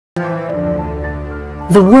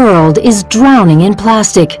The world is drowning in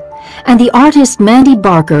plastic, and the artist Mandy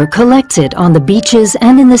Barker collects it on the beaches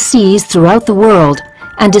and in the seas throughout the world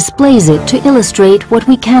and displays it to illustrate what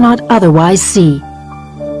we cannot otherwise see.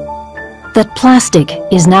 That plastic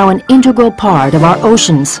is now an integral part of our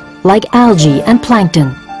oceans, like algae and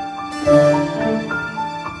plankton.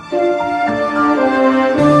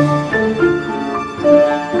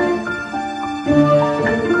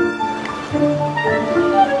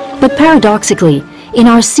 But paradoxically, in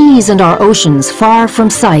our seas and our oceans far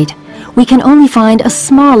from sight, we can only find a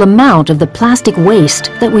small amount of the plastic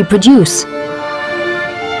waste that we produce.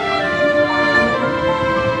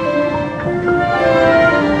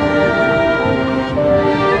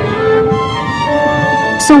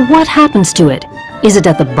 So what happens to it? Is it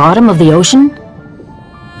at the bottom of the ocean?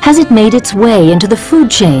 Has it made its way into the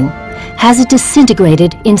food chain? Has it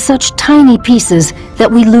disintegrated in such tiny pieces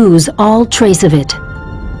that we lose all trace of it?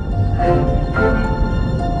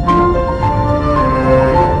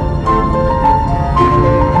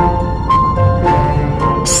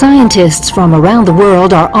 Scientists from around the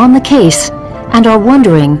world are on the case and are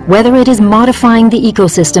wondering whether it is modifying the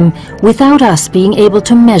ecosystem without us being able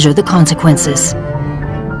to measure the consequences.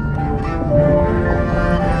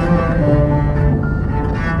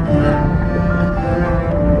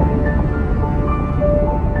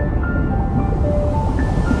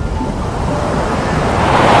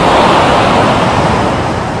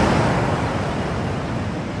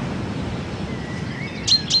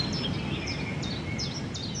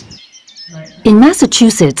 In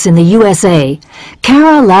Massachusetts, in the USA,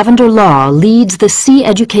 Cara Lavender Law leads the Sea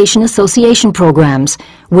Education Association programs,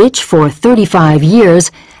 which for 35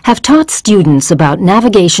 years have taught students about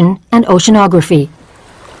navigation and oceanography.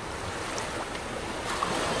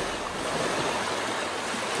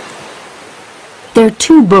 Their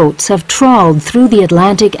 2 boats have trawled through the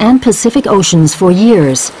Atlantic and Pacific Oceans for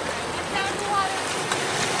years.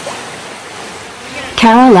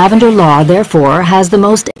 Cara Lavender Law, therefore, has the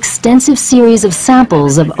most extensive series of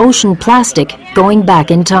samples of ocean plastic going back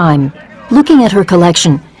in time. Looking at her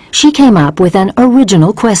collection, she came up with an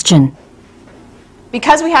original question.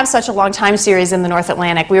 Because we have such a long time series in the North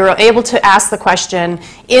Atlantic, we were able to ask the question,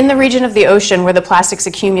 in the region of the ocean where the plastics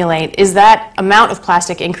accumulate, is that amount of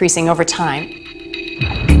plastic increasing over time?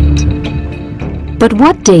 But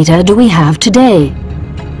what data do we have today?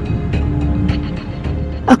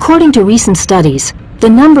 According to recent studies, the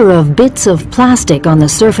number of bits of plastic on the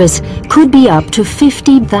surface could be up to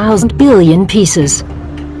 50,000 billion pieces.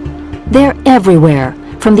 They're everywhere,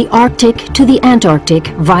 from the Arctic to the Antarctic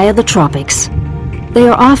via the tropics. They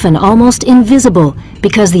are often almost invisible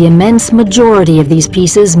because the immense majority of these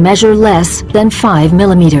pieces measure less than 5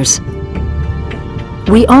 millimeters.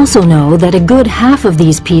 We also know that a good half of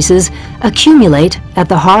these pieces accumulate at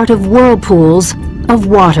the heart of whirlpools of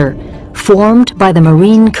water formed by the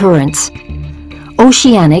marine currents.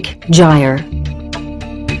 Oceanic gyre.